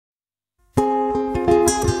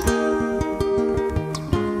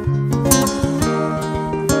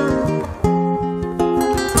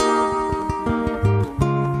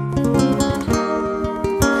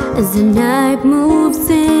the night moves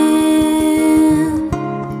in,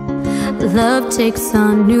 love takes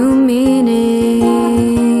on new meaning.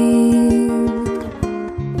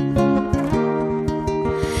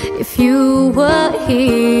 If you were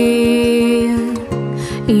here,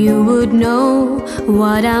 you would know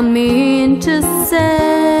what I mean to say.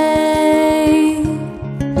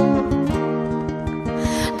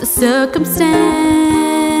 The circumstance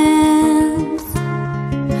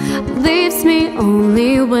leaves me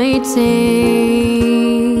only waiting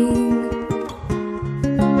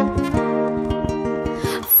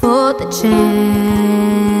for the chance.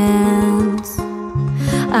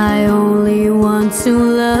 I only want to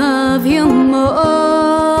love you more,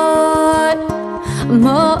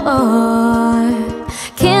 more.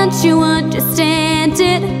 Can't you understand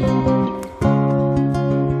it?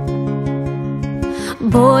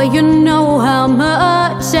 Boy, you know how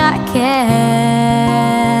much I care.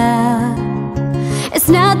 It's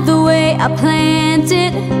not the way I planned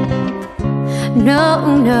it.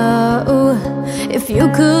 No, no. If you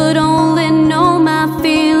could only know my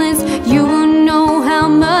feelings, you would know how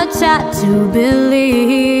much I do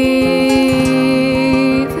believe.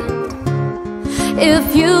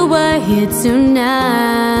 If you were here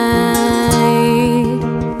tonight,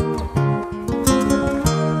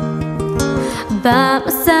 by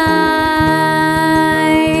my side,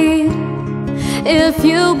 if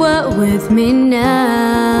you were with me now,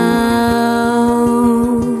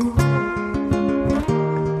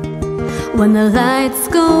 when the lights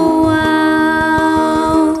go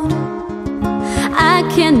out, I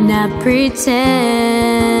cannot pretend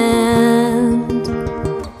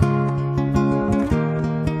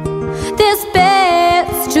this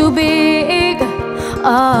bed's too big,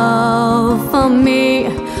 all for me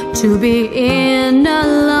to be in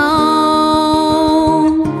alone,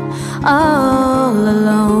 all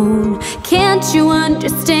alone. Can't you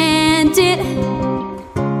understand it?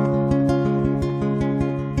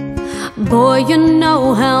 Boy, you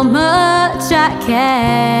know how much I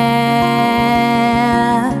care.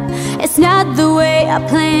 It's not the way I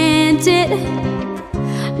planned it.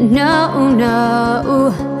 No,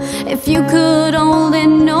 no. If you could only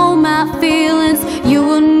know my feelings, you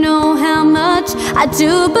would know how much I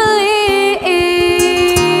do believe.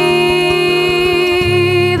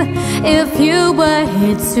 If you were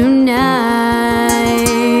here tonight,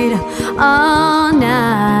 all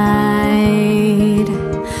night,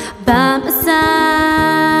 by my side,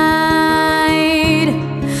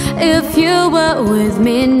 if you were with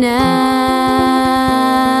me now,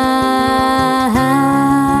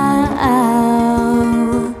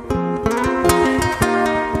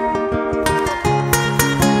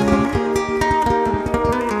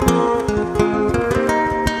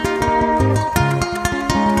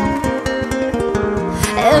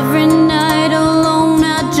 every night alone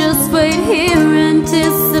I just wait here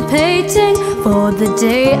anticipating for the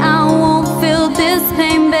day I won't feel this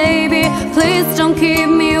pain, baby. Please don't keep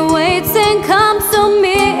me